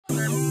What's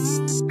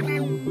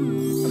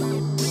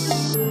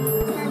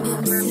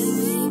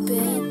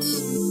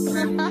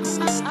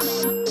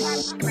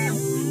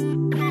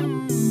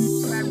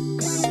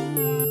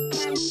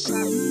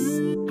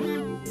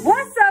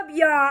up,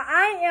 y'all?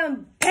 I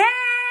am back.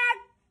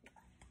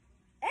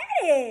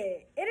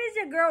 Hey, it is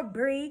your girl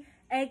Bree,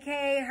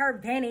 aka her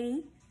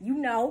Benny. You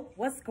know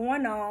what's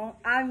going on.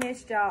 I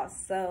missed y'all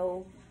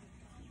so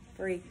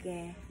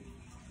freaking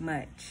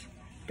much.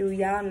 Do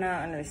y'all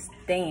not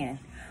understand?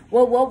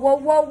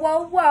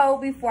 Whoa.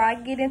 Before I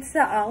get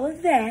into all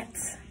of that,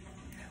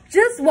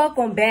 just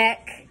welcome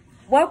back.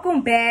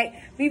 Welcome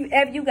back.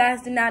 If you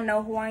guys do not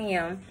know who I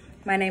am,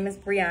 my name is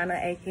Brianna,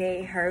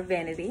 aka her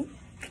Vanity.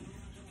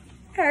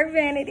 Her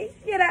vanity,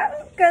 you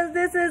know, because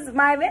this is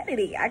my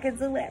vanity. I can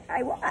do what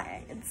I want.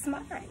 It's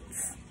mine.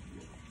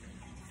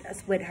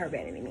 That's what her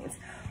vanity means.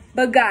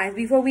 But guys,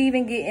 before we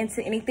even get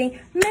into anything,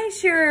 make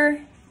sure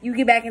you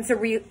get back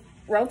into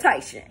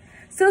rotation.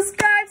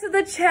 Subscribe to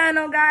the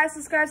channel, guys.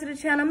 Subscribe to the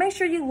channel. Make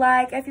sure you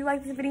like. If you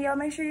like this video,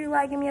 make sure you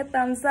like, give me a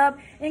thumbs up,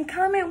 and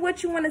comment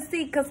what you want to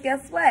see, because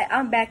guess what?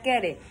 I'm back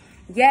at it.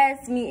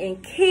 Yes, me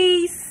and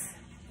Keith.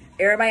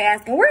 Everybody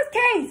asking, where's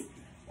Keith?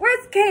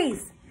 Where's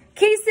Keith?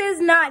 Keith is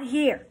not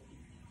here.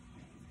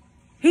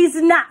 He's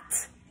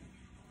not.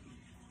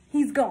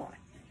 He's gone.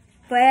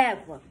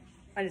 Forever.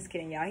 I'm just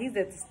kidding, y'all. He's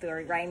at the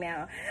store right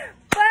now.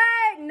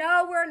 But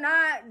no, we're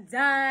not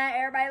done.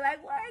 Everybody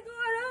like, what's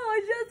going on?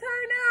 It just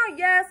turned out.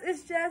 Yes,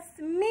 it's just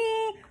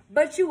me.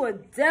 But you will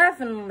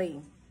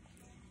definitely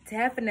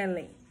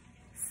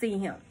see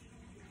him.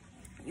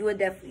 You will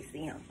definitely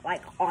see him.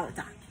 Like, all the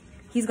time.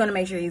 He's going to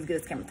make sure he's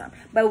good as camera time.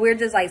 But we're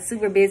just, like,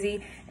 super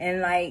busy.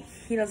 And, like,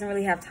 he doesn't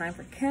really have time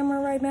for camera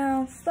right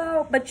now.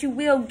 So, but you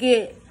will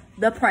get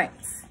the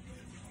pranks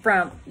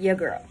from your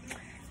girl.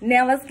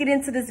 Now, let's get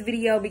into this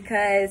video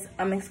because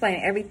I'm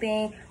explaining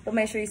everything. But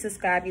make sure you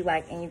subscribe, you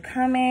like, and you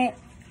comment.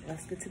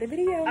 Let's get to the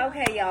video.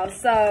 Okay, y'all.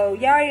 So,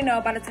 y'all already know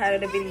about the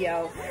title of the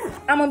video.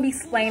 I'm going to be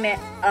explaining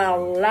a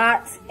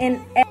lot.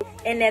 And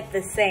at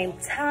the same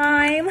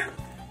time,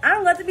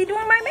 I'm going to be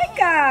doing my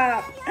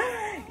makeup.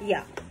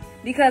 Yeah.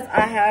 Because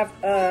I have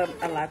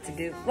a lot to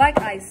do. Like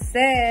I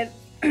said,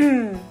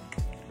 I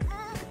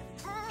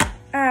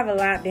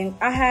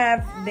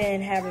have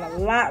been having a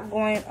lot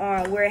going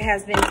on where it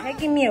has been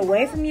taking me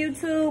away from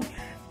YouTube.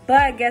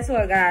 But guess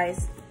what,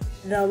 guys?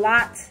 The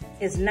lot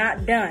is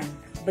not done,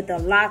 but the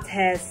lot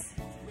has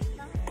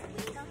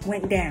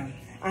went down.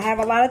 I have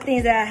a lot of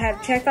things that I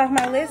have checked off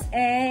my list,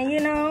 and you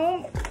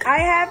know, I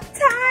have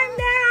time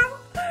now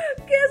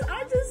because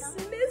I just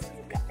miss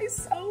you guys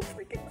so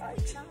freaking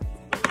much.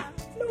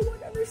 No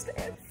one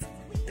understands.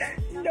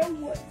 No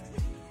one.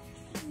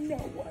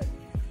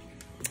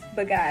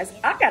 But guys,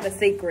 I got a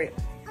secret.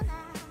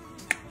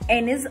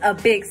 And it's a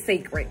big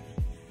secret.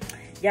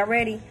 Y'all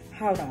ready?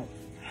 Hold on.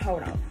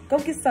 Go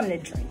get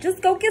something to drink.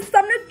 Just go get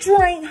something to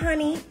drink,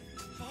 honey.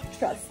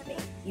 Trust me.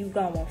 You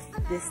gonna want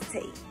this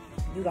tea.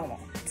 You gonna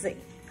want tea.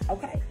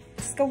 Okay?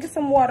 Just go get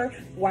some water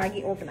while I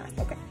get organized.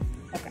 Okay,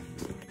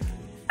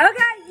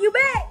 you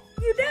bet.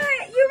 You do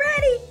it. You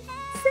ready?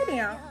 Sit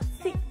down.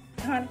 Sit,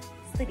 honey.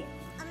 Sit down.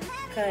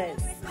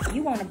 Because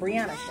you on a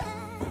Brianna show.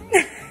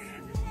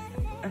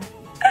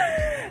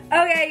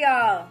 Okay,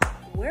 y'all.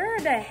 Where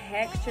the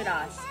heck should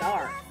I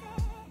start?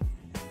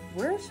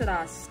 Where should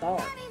I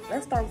start?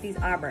 Let's start with these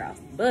eyebrows.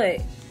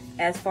 But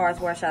as far as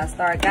where should I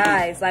start,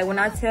 guys, like when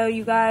I tell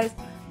you guys,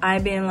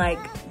 I've been like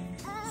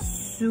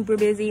super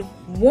busy.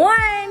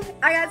 I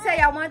gotta tell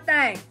y'all one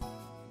thing.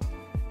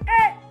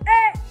 Hey,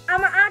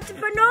 I'm an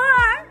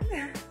entrepreneur.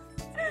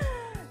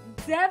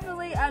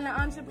 Definitely an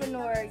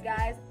entrepreneur,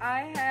 guys.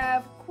 I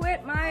have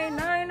quit my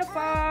 9 to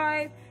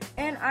 5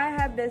 and I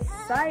have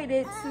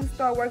decided to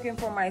start working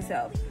for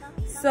myself.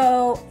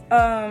 So,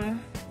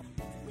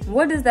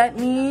 what does that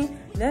mean?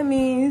 That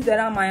means that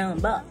I'm my own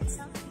boss.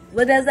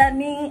 What does that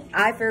mean?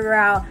 I figure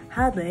out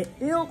how the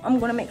hell I'm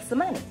gonna make some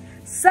money.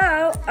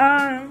 So,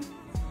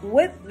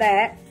 with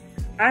that,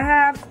 I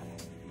have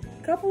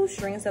a couple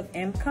streams of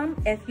income.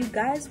 If you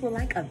guys would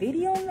like a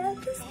video on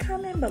that, just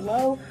comment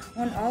below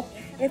on all.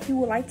 If you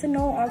would like to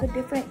know all the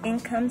different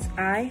incomes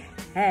I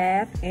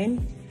have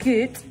and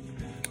get,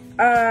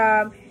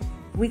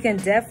 we can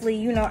definitely,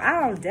 you know,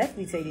 I'll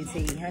definitely tell you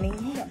tea, honey.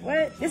 You know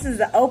what? This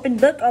is an open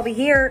book over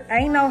here.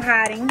 Ain't no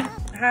hiding.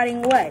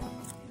 Hiding what?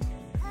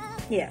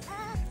 Yeah.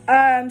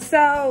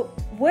 So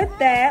with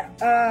that,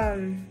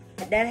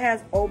 that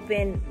has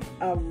opened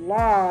a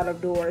lot of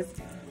doors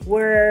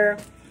where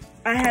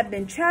I have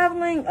been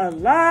traveling a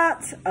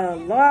lot. I've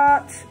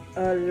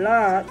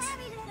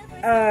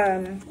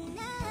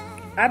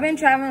been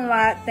traveling a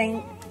lot.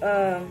 Thank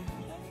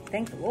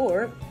the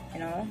Lord, you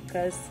know,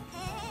 because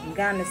I'm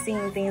gotten to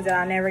seeing things that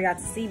I never got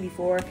to see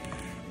before.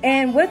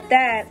 And with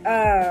that,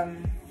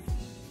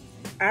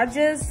 I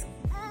just,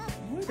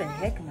 what the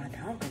heck am I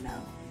talking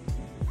about?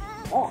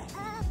 Oh,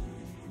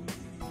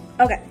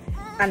 okay,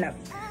 I know.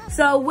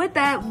 So with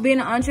that, being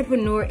an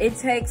entrepreneur, it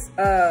takes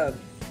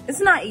it's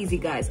not easy,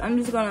 guys. I'm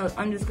just gonna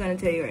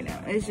tell you right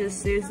now. It's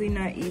just seriously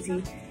not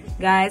easy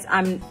Guys,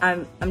 I'm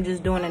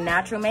just doing a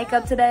natural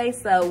makeup today,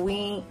 so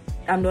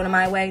I'm doing it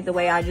my way, the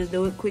way I just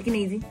do it, quick and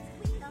easy.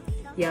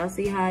 Y'all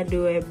see how I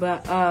do it,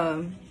 but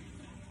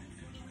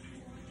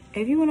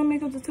if you want a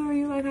makeup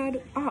tutorial like how I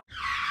do, oh,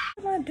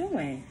 what am I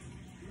doing?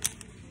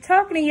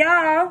 Talking to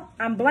y'all,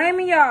 I'm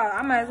blaming y'all.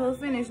 I might as well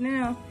finish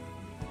now.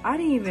 I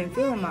didn't even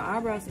fill in my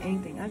eyebrows or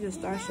anything. I just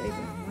started shaping.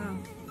 Wow.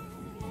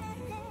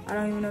 I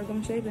don't even know if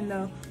I'm shaping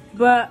though.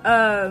 But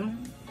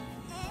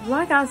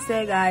like I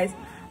said, guys,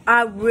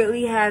 I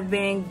really have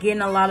been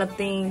getting a lot of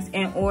things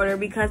in order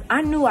because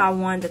I knew I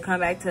wanted to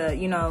come back to,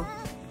 you know,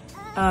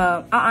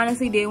 I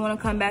honestly did want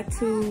to come back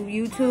to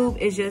YouTube.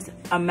 It's just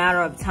a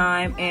matter of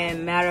time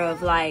and matter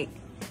of like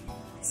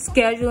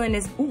scheduling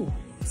this,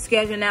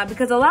 scheduling out,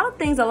 because a lot of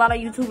things a lot of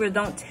YouTubers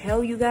don't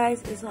tell you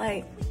guys. It's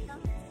like,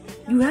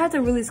 you have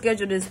to really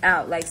schedule this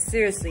out. Like,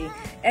 seriously,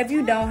 if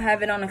you don't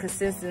have it on a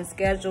consistent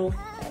schedule,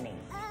 honey,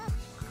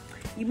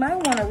 you might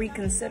want to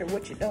reconsider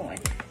what you're doing,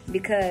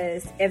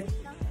 because if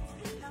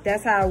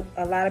that's how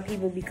a lot of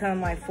people become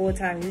like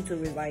full-time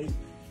YouTubers, like,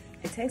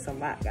 it takes a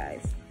lot,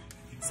 guys.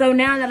 So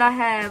now that I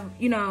have,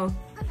 you know,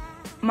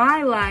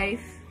 my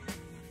life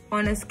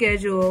on a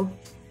schedule,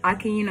 I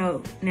can, you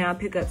know, now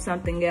pick up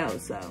something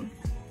else. So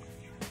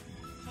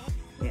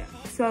yeah,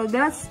 so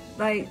that's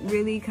like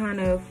really kind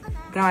of,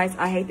 guys,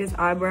 I hate this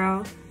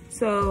eyebrow,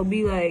 so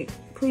be like,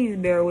 please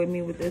bear with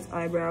me with this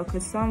eyebrow,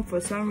 because for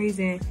some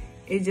reason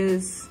it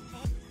just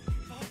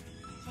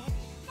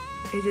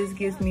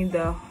gives me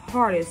the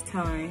hardest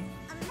time.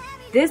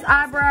 This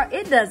eyebrow,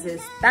 it does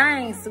its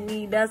thing,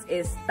 sweetie, does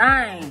its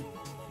thing.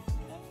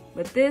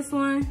 But this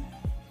one,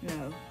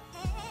 no.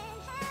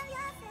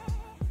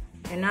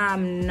 And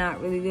I'm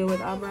not really good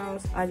with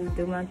eyebrows. I just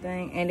do my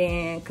thing. And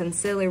then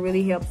concealer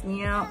really helps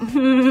me out.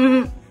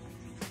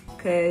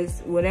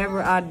 Because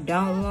whatever I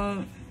don't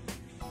want,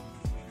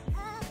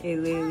 it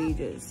literally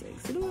just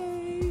takes it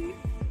away.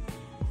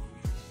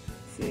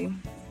 See?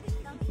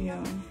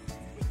 Yeah.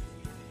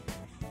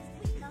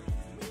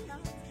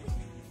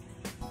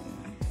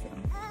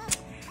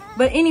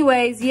 But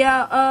anyways,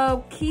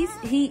 yeah,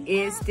 he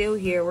is still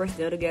here. We're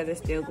still together,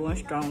 still going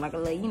strong, like a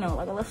little, you know,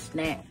 like a little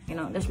snack. You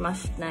know, that's my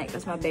snack,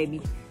 that's my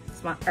baby,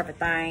 it's my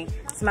everything,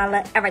 it's my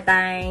little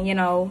everything, you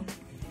know.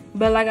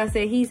 But like I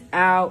said, he's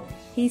out.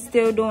 He's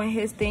still doing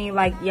his thing.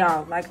 Like,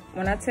 y'all, like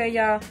when I tell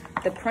y'all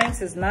the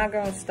pranks is not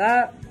gonna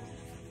stop.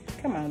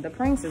 Come on, the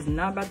pranks is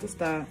not about to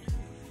stop.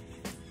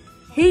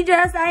 He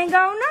just ain't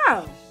gonna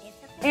know.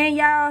 And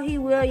y'all, he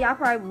will. Y'all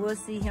probably will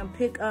see him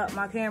pick up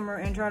my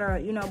camera and try to,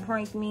 you know,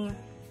 prank me.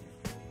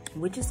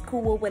 Which is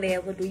cool,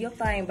 whatever. Do your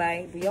thing,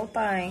 babe. Do your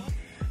thing.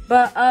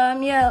 But,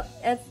 yeah,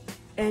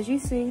 as you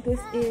see, this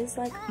is,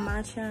 like,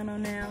 my channel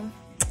now.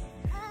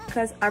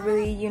 Because I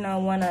really, you know,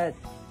 want to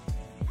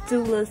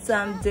do a little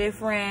something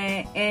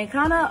different. And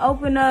kind of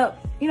open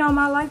up, you know,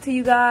 my life to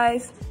you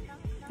guys.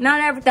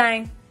 Not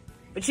everything.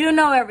 But you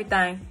know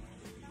everything.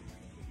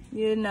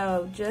 You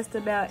know just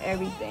about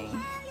everything.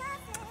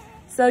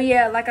 So,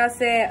 yeah, like I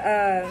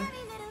said,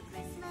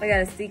 I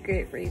got a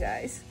secret for you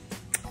guys.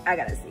 I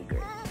got a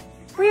secret.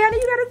 Brianna,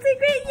 you got a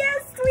secret?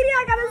 Yes, sweetie,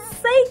 I got a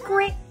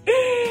secret.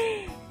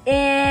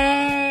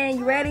 And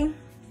you ready?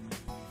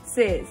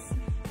 Sis,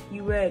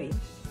 you ready?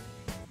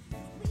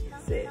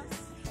 Sis,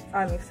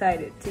 I'm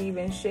excited to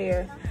even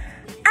share.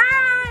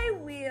 I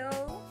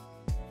will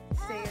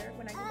share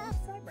when I get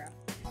back to eyebrow.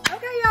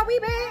 Okay, y'all, we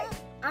back.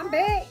 I'm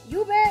back.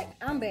 You back?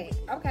 I'm back.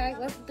 Okay,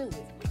 let's do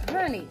it.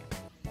 Honey,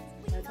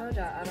 I told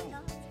y'all I don't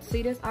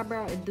see this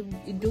eyebrow. It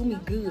do me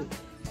good.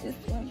 This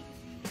one.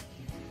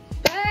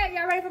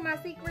 Y'all ready for my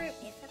secret?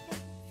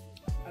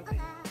 Okay.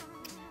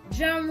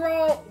 Drum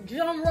roll,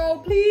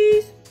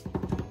 please.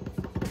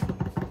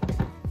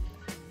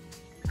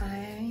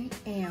 I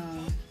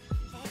am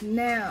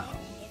now.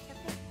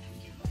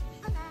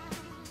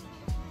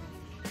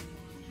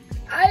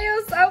 I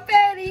am so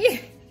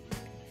petty.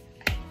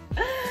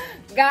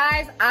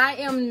 Guys, I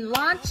am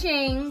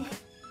launching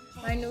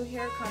my new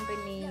hair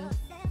company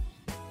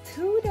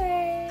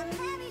today.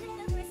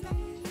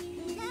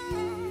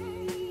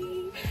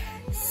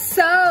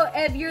 So,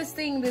 if you're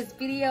seeing this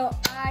video,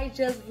 I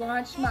just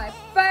launched my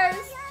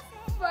first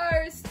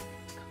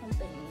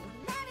company.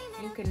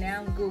 You can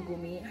now Google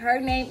me. Her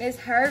name is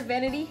Her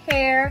Vanity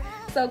Hair.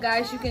 So,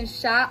 guys, you can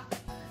shop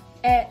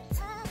at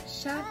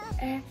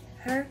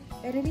Her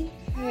Vanity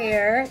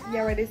Hair.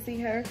 Y'all ready to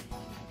see her?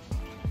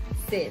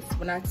 Sis,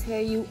 when I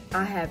tell you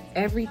I have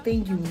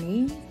everything you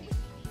need,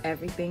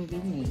 everything you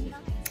need.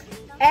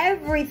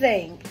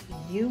 Everything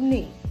you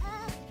need.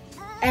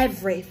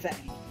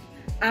 Everything.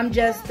 I'm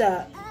just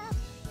a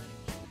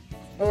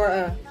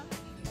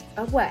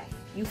what?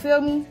 You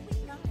feel me?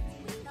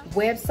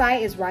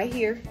 Website is right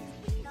here.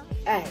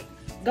 Hey,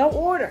 go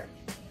order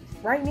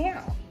right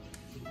now.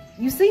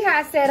 You see how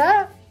I set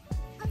up?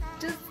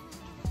 Just,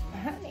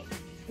 honey,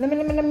 let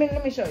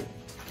me show you.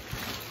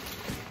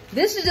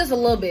 This is just a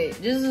little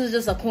bit. This is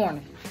just a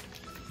corner.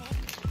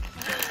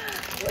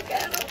 Look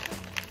at them.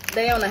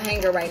 They on a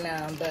hanger right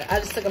now, but I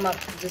just took them up.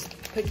 Just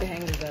pick the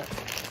hangers up.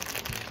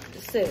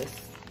 Sis.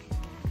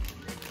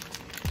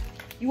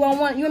 You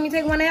want me to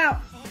take one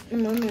out?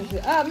 I'm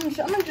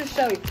gonna just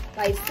show you.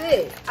 Like,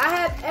 sis, I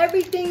have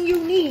everything you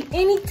need.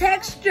 Any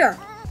texture.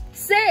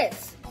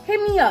 Sis,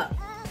 hit me up.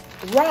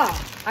 Raw.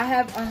 I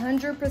have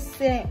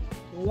 100%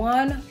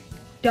 one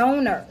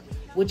donor,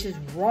 which is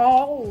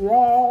raw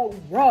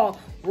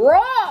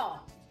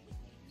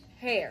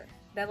hair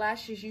that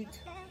lasts you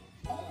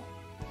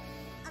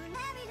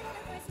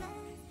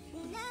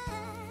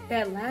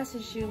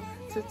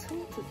to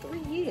 2 to 3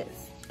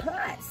 years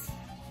plus.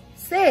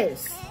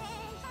 Sis,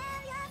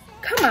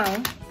 come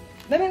on.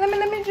 Let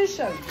me just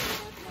show you.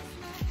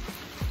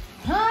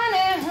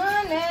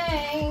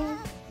 Honey.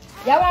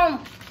 Y'all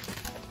want,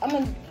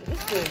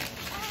 let's see.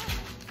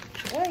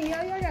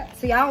 Yeah.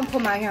 See, I don't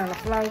put my hair on the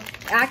floor.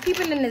 I keep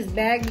it in this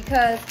bag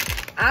because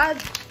I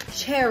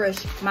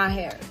cherish my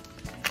hair.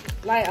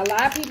 Like, a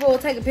lot of people will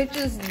take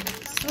pictures.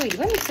 Sweet,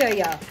 let me tell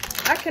y'all.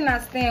 I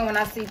cannot stand when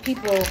I see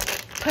people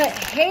put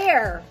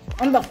hair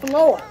on the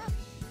floor.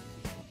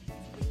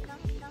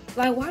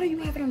 Like, why do you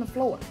have it on the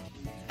floor?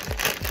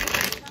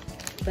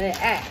 But,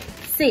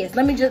 sis,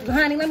 let me tell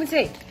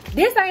you.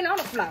 This ain't on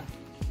the floor.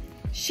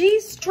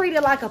 She's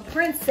treated like a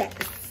princess.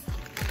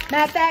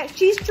 Matter of fact,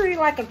 she's treated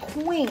like a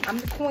queen. I'm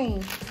the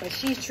queen, but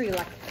she's treated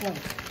like a queen.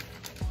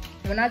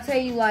 When I tell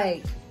you,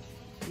 like,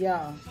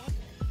 y'all,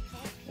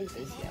 look at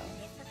this, y'all.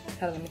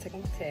 Hold on, let me take my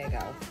tag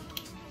off.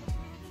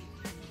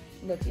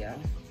 Look, y'all.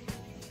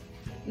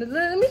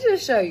 Let me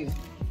just show you.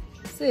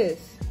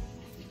 Sis.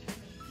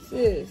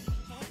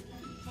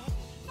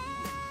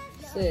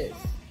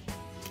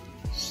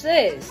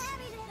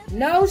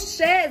 No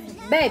sheds,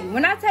 baby.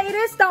 When I tell you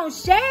this don't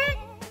shed,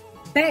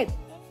 baby,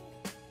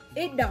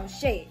 it don't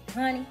shed,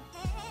 honey.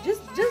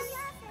 Just,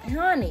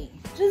 honey,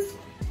 just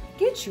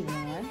get you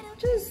one.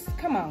 Just,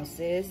 come on,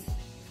 sis.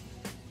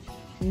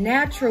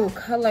 Natural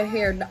color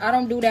hair. I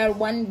don't do that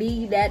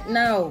 1B,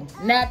 no.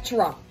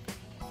 Natural.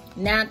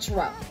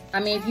 I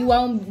mean, if you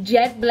want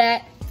jet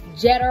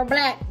or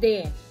black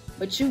then.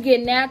 But you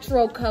get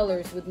natural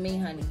colors with me,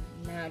 honey.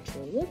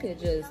 Natural. Look at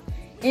just,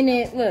 and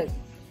it, look,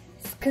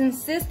 it's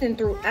consistent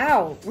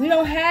throughout. We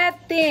don't have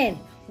thin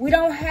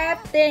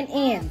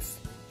ends.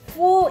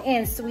 Full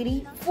ends,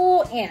 sweetie.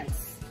 Full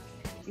ends.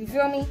 You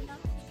feel me?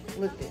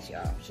 Look at this,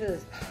 y'all.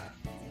 Just,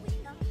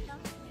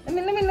 let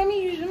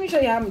me show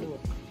you how I'm doing.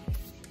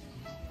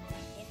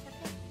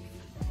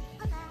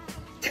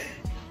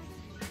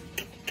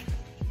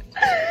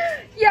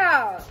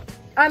 Y'all,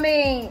 I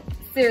mean,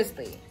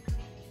 seriously,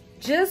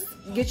 just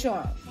get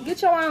your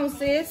own,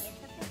 sis.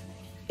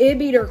 It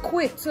be there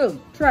quick too,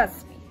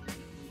 trust me.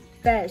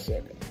 Fast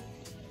shipping.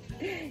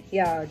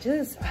 Y'all,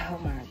 just, oh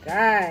my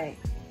God.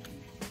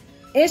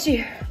 It's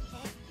you,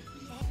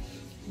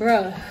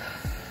 bruh,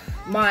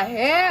 my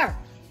hair.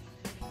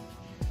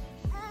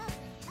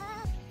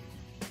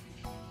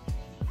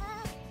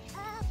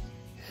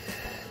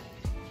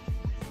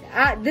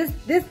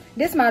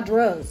 This my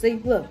drug. See,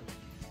 look.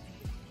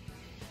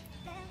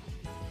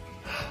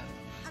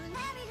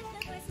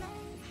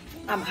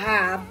 I'm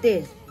high off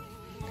this.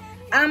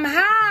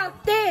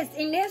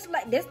 And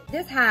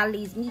this high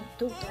leaves me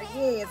 2-3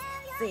 years,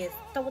 sis.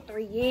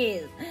 2-3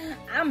 years.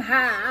 I'm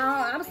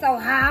high. I'm so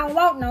high, I don't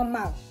want no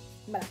more.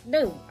 But I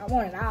do. I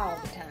want it all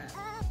the time.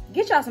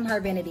 Get y'all some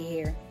Herbenity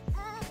hair.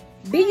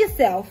 Be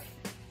yourself.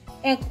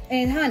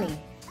 And honey,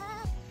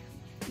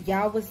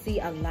 y'all will see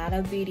a lot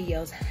of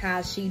videos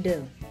how she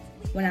do.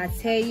 When I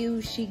tell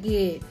you she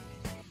get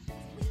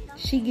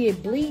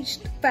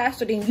bleached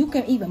faster than you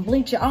can even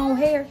bleach your own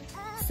hair.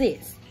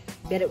 Sis,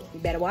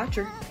 better watch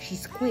her.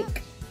 She's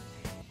quick.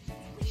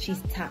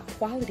 She's top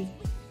quality.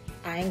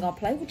 I ain't gonna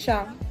play with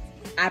y'all.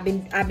 I've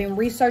been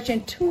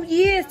researching 2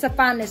 years to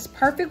find this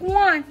perfect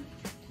one.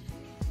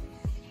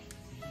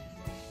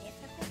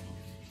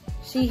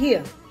 She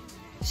here.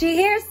 She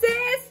here,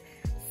 sis.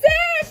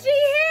 Sis, she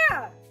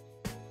here.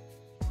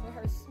 With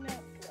her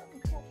smell.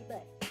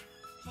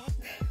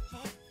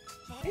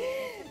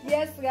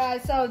 Yes,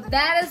 guys. So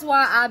that is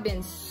why I've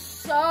been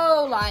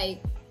so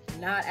like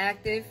not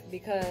active,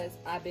 because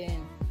I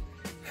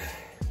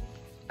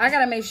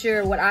gotta make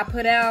sure what I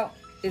put out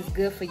is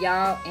good for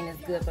y'all and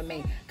it's good for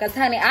me. Cause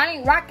honey, I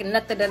ain't rocking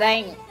nothing that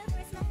ain't,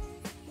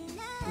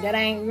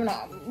 you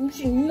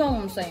know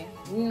what I'm saying.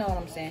 You know what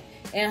I'm saying.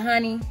 And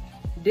honey,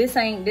 this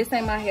ain't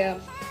my hair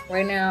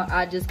right now.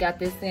 I just got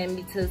this in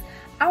because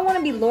I want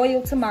to be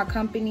loyal to my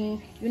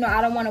company. You know,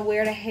 I don't want to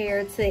wear the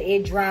hair till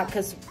it drop,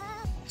 because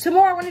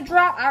tomorrow when it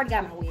drop, I already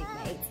got my wig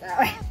made. So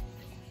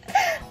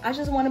I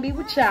just want to be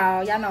with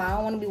y'all. Y'all know I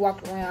don't want to be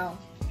walking around.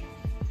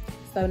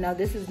 So no,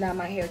 this is not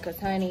my hair, because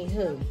honey,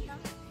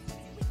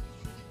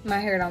 my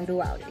hair don't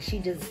do all this. She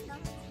do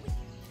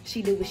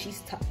what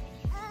she's told.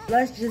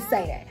 Let's just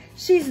say that.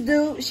 She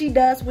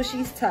does what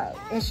she's told.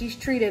 And she's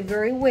treated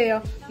very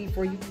well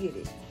before you get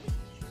it.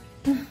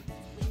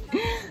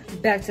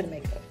 Back to the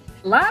makeup.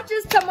 Launch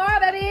is tomorrow,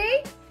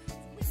 baby.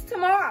 It's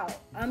tomorrow.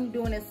 I'm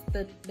doing this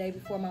the day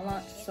before my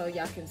launch, so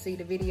y'all can see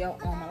the video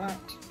on my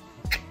launch.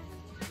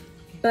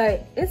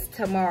 But it's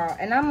tomorrow,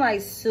 and I'm like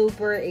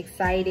super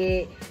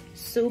excited.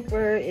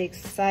 Super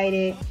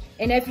excited.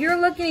 And if you're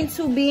looking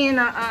to be in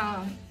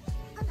a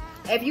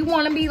if you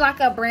want to be like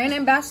a brand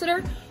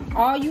ambassador,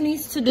 all you need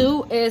to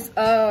do is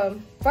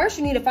first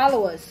you need to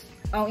follow us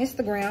on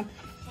Instagram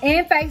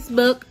and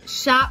Facebook.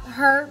 Shop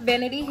Her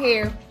Vanity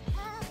Hair.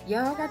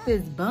 Y'all got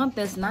this bump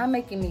that's not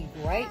making me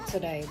great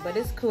today, but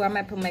it's cool. I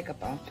might put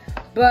makeup on.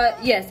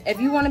 But yes, if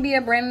you want to be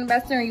a brand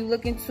ambassador and you're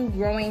looking to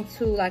grow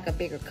into like a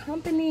bigger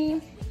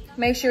company,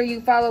 make sure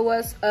you follow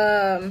us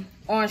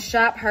on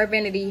Shop Her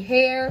Vanity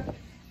Hair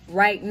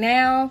right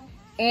now,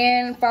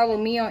 and follow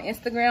me on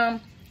Instagram,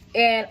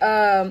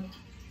 and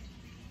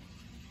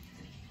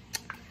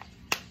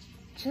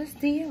just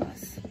DM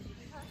us.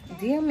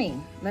 DM me.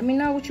 Let me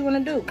know what you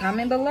want to do.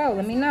 Comment below.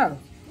 Let me know.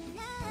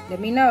 Let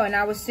me know, and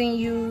I will send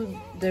you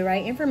the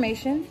right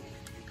information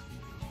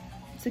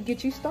to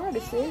get you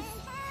started, sis.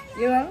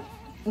 You know,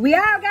 we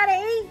all gotta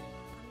eat.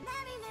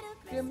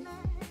 Feel me?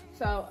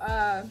 So,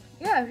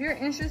 yeah, if you're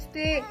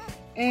interested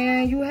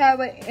and you have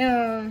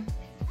a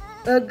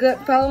good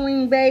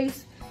following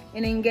base,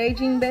 an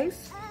engaging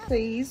base,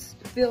 please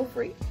feel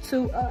free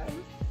to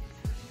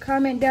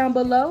comment down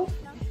below.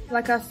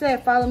 Like I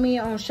said, follow me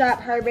on Shop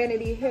Her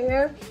Vanity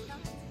Hair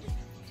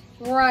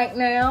right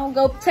now.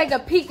 Go take a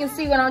peek and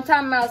see what I'm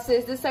talking about,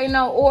 sis. This ain't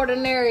no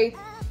ordinary,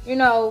 you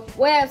know,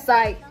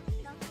 website,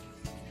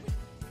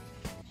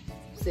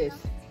 sis.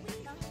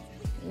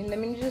 Let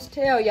me just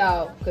tell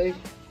y'all, because,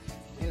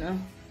 you know,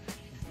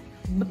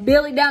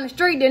 Billy down the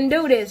street didn't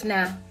do this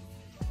now.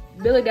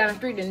 Billy down the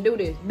street didn't do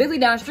this. Billy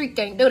down the street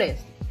can't do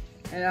this.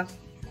 You know?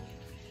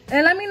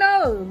 And let me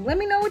know. Let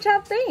me know what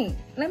y'all think.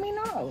 Let me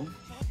know.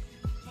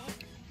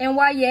 And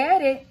while you're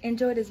at it,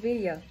 enjoy this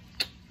video.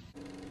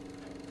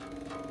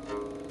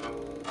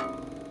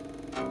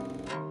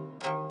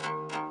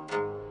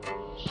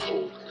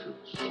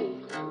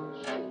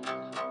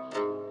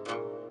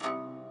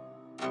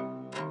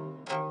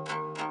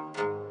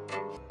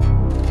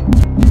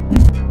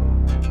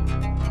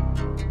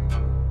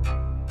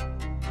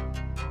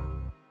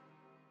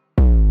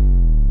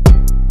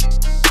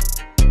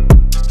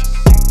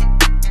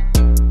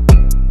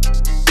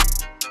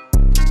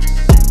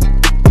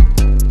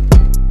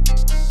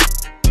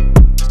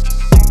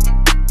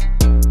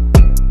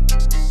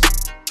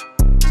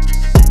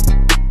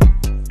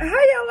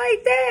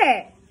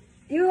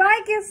 You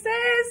like it,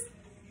 sis?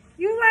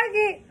 You like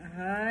it?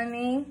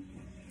 Honey,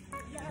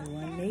 you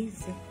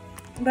amazing.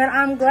 But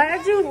I'm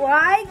glad you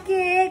like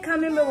it.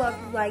 Comment below if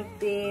you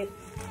liked it.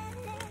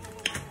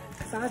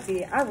 So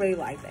I really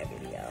liked that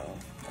video.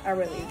 I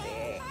really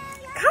did.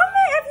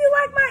 Comment if you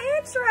like my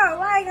intro.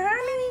 Like,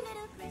 honey,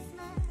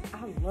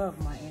 I love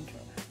my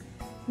intro.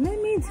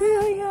 Let me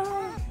tell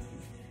y'all.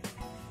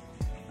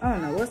 I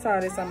don't know what's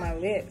all this on my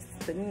lips.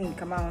 But it need to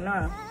come on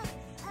now.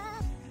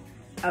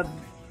 I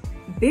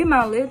bit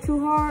my lip too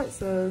hard,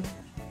 so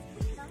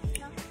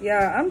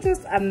yeah, I'm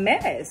just a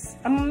mess.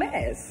 I'm a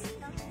mess.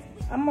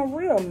 I'm a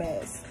real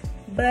mess.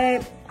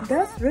 But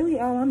that's really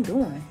all I'm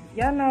doing.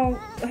 Y'all know,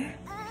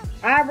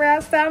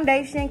 eyebrows,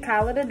 foundation,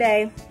 call it a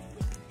day.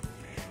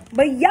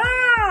 But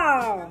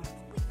y'all,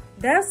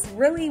 that's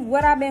really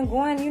what I've been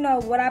going, you know,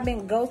 what I've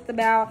been ghost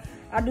about.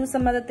 I do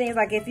some other things,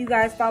 like if you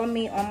guys follow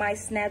me on my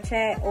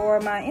Snapchat or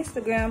my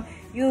Instagram,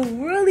 you'll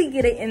really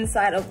get an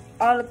insight of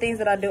all the things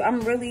that I do.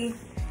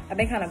 I've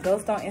been kind of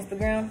ghost on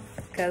Instagram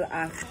because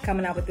I'm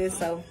coming out with this,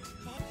 so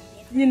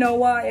you know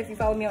why. If you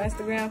follow me on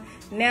Instagram,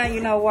 now you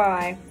know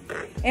why.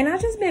 And I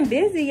just been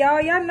busy,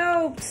 y'all. Y'all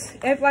know,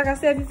 like I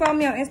said, if you follow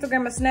me on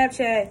Instagram or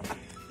Snapchat,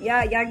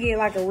 y'all get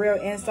like a real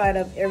insight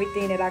of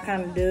everything that I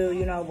kind of do,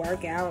 you know,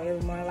 work out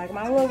every morning, like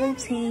my little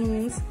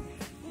routines.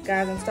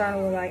 Guys, I'm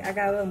starting with, like, I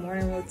got a little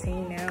morning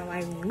routine now,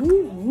 like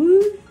woo,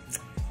 woo,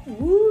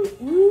 woo,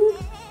 woo,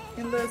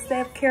 and a little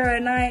self-care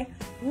at night.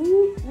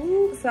 Woo,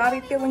 woo. So I'll be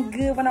feeling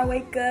good when I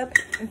wake up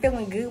and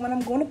feeling good when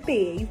I'm going to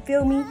bed. You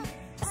feel me?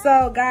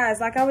 So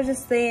guys, like I was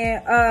just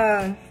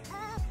saying,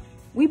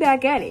 we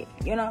back at it.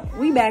 You know,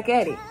 we back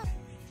at it.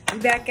 We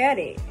back at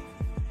it.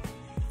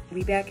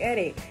 We back at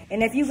it.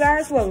 And if you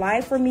guys would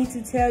like for me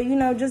to tell, you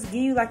know, just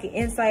give you like an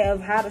insight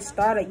of how to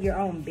start your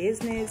own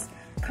business,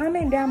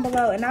 comment down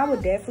below, and I will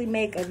definitely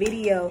make a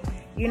video.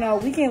 You know,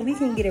 we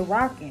can get it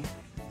rocking.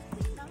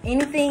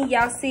 Anything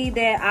y'all see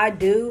that I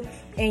do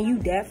and you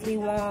definitely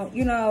want,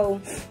 you know,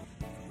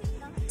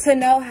 to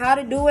know how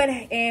to do it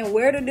and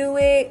where to do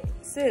it,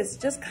 sis,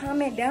 just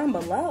comment down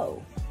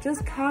below.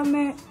 Just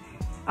comment.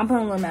 I'm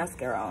putting a little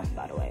mascara on,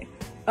 by the way.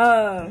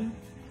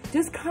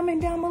 Just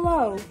comment down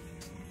below.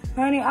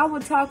 Honey, I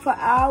would talk for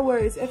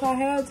hours if I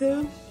had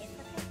to,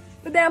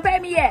 but they don't pay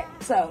me yet,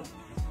 so.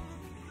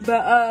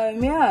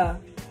 But yeah,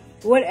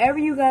 whatever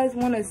you guys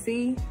want to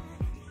see,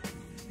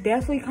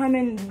 definitely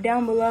comment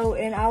down below,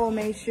 and I will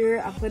make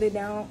sure I put it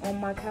down on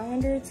my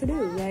calendar to do.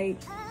 Like,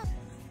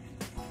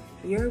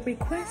 your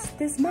request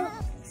this month,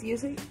 you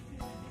see,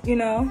 you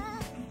know.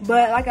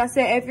 But like I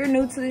said, if you're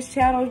new to this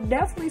channel,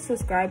 definitely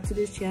subscribe to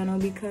this channel,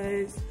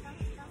 because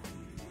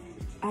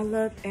I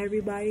love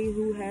everybody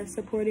who has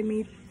supported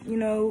me, you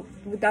know,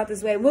 without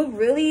this way. What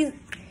really,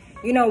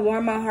 you know,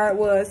 warmed my heart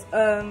was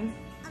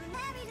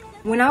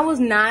when I was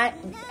not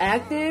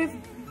active,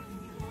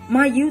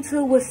 my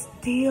YouTube was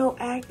still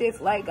active.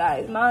 Like,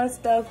 guys, my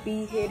stuff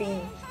be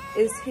hitting.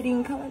 It's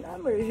hitting kind of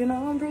numbers, you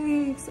know. I'm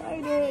pretty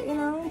excited, you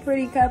know. I'm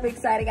pretty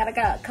excited. Got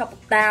a couple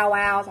thou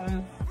wows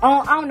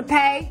on the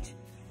page.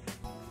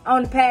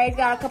 On the page,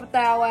 got a couple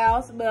thou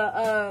wows. But,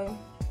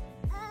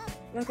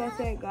 like I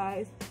said,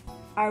 guys,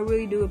 I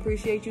really do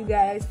appreciate you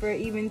guys for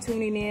even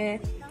tuning in,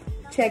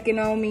 checking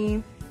on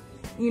me.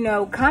 You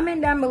know,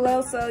 comment down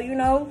below. So, you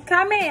know,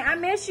 comment. I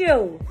miss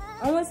you.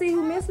 I want to see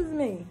who misses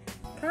me.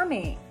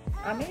 Comment.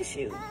 I miss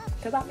you.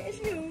 Because I miss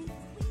you.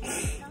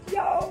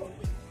 Yo.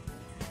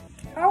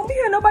 I don't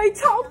hear nobody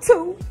talk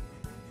to.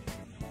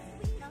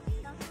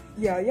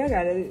 Yo, y'all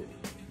gotta,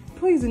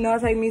 please do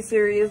not take me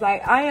serious.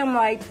 Like, I am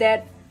like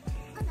that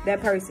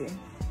person.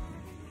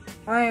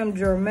 I am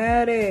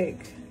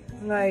dramatic.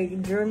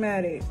 Like,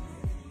 dramatic.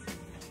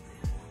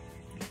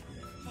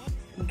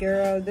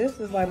 Girl, this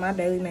is like my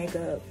daily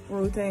makeup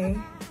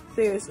routine.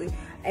 Seriously.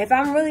 If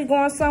I'm really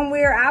going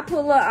somewhere, I put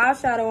a little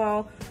eyeshadow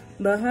on.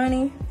 But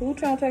honey, who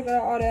trying to take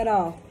all that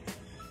off?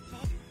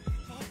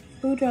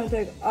 Who trying to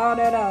take all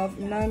that off?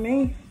 You know what I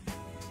mean?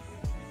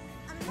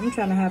 I'm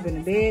trying to hop in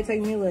the bed,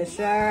 take me a little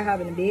shower, hop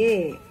in the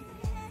bed.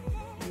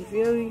 You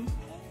feel me?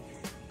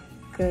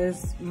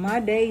 Cause my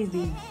days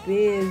be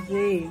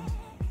busy.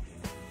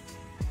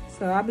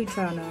 So I be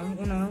trying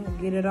to, you know,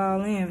 get it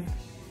all in.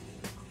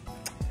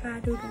 How I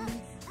do, guys?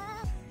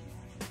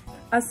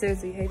 I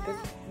seriously hate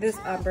this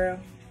eyebrow.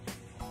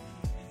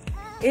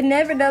 It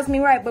never does me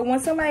right, but when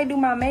somebody do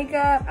my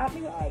makeup, I'll be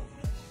like,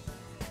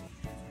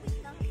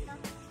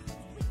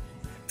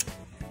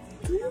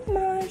 do you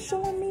mind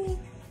showing me?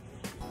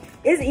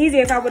 It's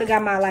easier if I would have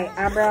got my like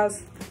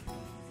eyebrows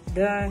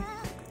done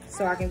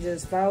so I can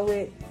just follow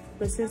it.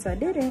 But since I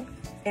didn't,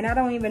 and I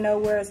don't even know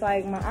where it's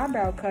like my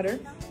eyebrow cutter,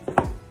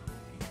 you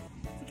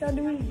gotta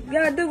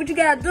do what you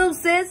gotta do,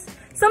 sis.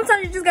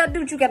 Sometimes you just gotta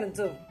do what you gotta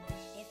do.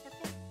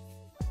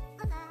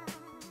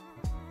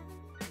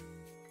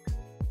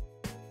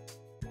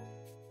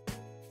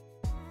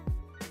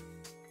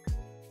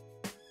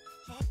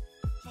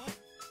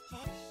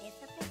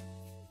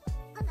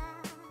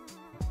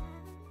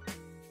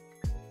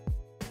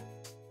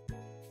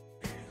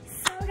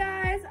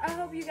 Guys, I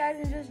hope you guys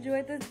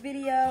enjoyed this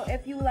video.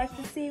 If you would like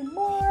to see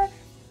more,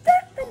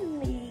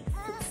 definitely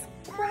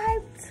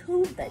subscribe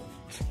to the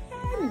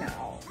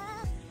channel.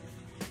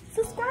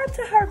 Subscribe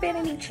to her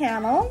vanity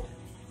channel.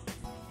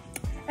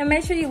 And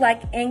make sure you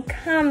like and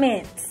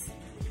comment.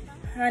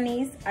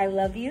 Honeys, I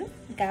love you.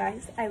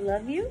 Guys, I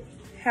love you.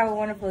 Have a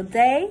wonderful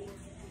day.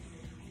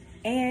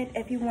 And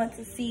if you want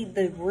to see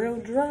the real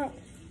drop,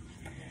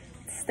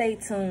 stay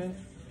tuned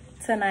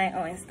tonight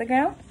on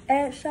Instagram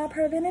at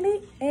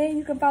shophervanity, and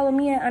you can follow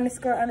me at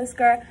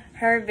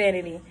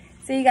 __hervanity.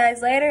 See you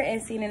guys later and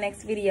see you in the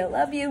next video.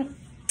 Love you.